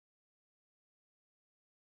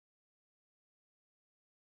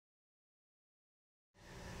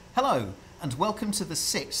Hello and welcome to the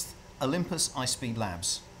 6th Olympus iSpeed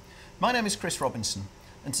Labs. My name is Chris Robinson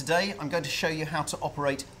and today I'm going to show you how to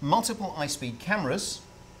operate multiple iSpeed cameras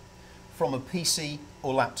from a PC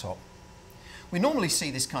or laptop. We normally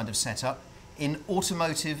see this kind of setup in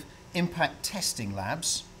automotive impact testing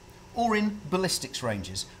labs or in ballistics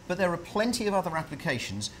ranges, but there are plenty of other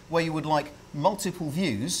applications where you would like multiple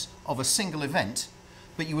views of a single event,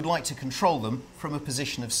 but you would like to control them from a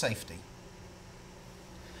position of safety.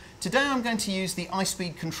 Today I'm going to use the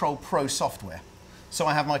iSpeed Control Pro software, so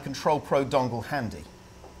I have my Control Pro dongle handy.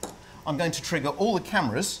 I'm going to trigger all the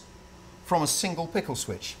cameras from a single pickle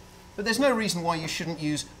switch, but there's no reason why you shouldn't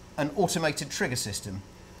use an automated trigger system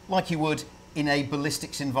like you would in a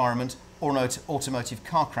ballistics environment or an automotive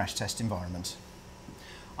car crash test environment.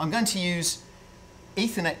 I'm going to use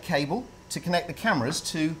Ethernet cable to connect the cameras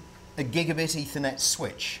to a gigabit Ethernet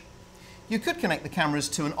switch. You could connect the cameras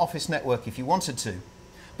to an office network if you wanted to,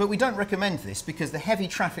 but we don't recommend this because the heavy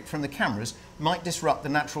traffic from the cameras might disrupt the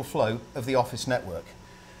natural flow of the office network.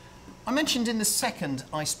 I mentioned in the second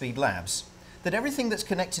iSpeed Labs that everything that's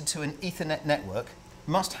connected to an Ethernet network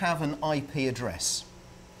must have an IP address.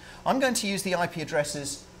 I'm going to use the IP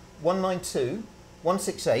addresses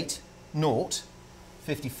 192.168.0,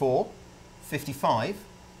 54, 55,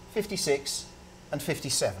 56 and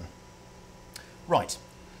 57. Right,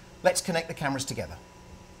 let's connect the cameras together.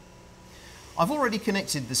 I've already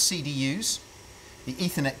connected the CDUs, the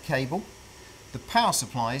Ethernet cable, the power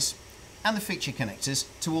supplies and the feature connectors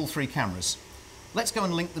to all three cameras. Let's go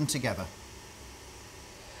and link them together.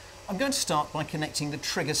 I'm going to start by connecting the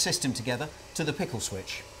trigger system together to the pickle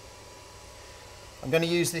switch. I'm going to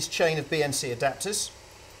use this chain of BNC adapters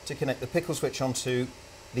to connect the pickle switch onto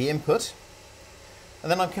the input,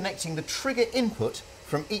 and then I'm connecting the trigger input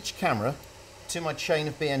from each camera to my chain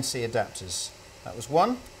of BNC adapters. That was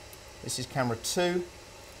one. This is camera 2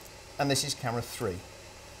 and this is camera 3.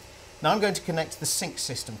 Now I'm going to connect the sync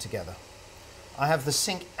system together. I have the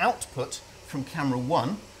sync output from camera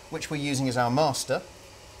 1, which we're using as our master.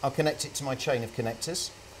 I'll connect it to my chain of connectors,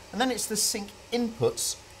 and then it's the sync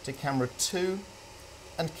inputs to camera 2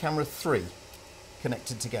 and camera 3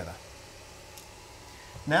 connected together.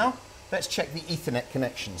 Now let's check the Ethernet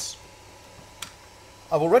connections.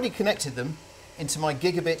 I've already connected them into my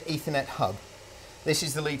gigabit Ethernet hub. This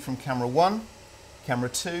is the lead from camera 1, camera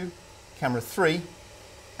 2, camera 3,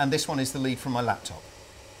 and this one is the lead from my laptop.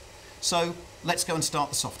 So let's go and start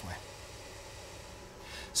the software.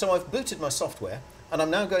 So I've booted my software and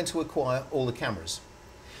I'm now going to acquire all the cameras.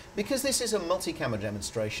 Because this is a multi-camera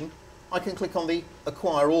demonstration, I can click on the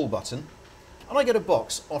Acquire All button and I get a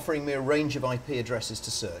box offering me a range of IP addresses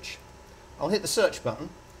to search. I'll hit the search button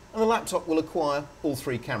and the laptop will acquire all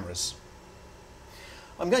three cameras.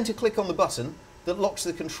 I'm going to click on the button that locks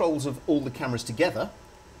the controls of all the cameras together,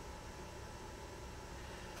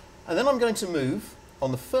 and then I'm going to move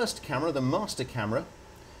on the first camera, the master camera,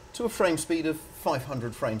 to a frame speed of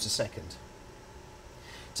 500 frames a second.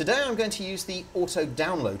 Today I'm going to use the auto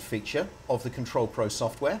download feature of the Control Pro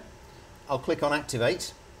software. I'll click on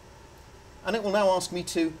Activate and it will now ask me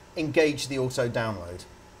to engage the auto download.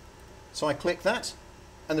 So I click that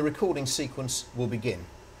and the recording sequence will begin.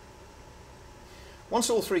 Once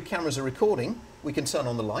all three cameras are recording, we can turn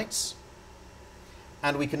on the lights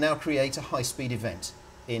and we can now create a high-speed event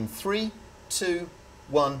in 3, 2,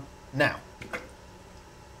 1, now.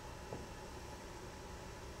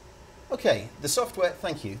 Okay, the software,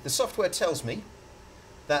 thank you. The software tells me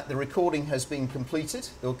that the recording has been completed,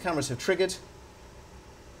 the cameras have triggered,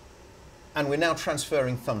 and we're now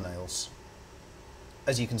transferring thumbnails.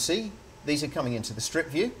 As you can see, these are coming into the strip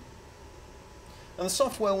view, and the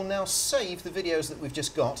software will now save the videos that we've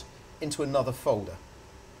just got into another folder.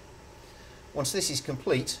 Once this is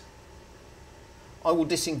complete, I will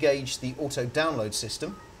disengage the auto download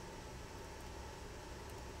system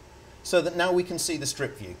so that now we can see the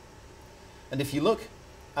strip view. And if you look,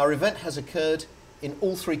 our event has occurred in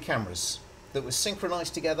all three cameras that were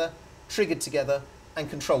synchronized together, triggered together, and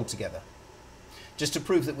controlled together. Just to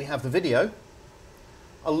prove that we have the video,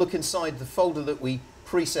 I'll look inside the folder that we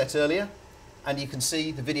preset earlier, and you can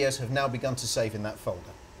see the videos have now begun to save in that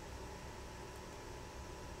folder.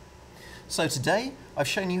 So today I've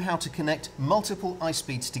shown you how to connect multiple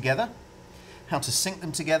iSpeeds together, how to sync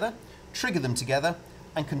them together, trigger them together,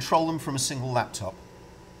 and control them from a single laptop.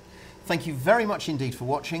 Thank you very much indeed for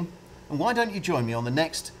watching, and why don't you join me on the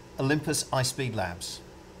next Olympus iSpeed Labs.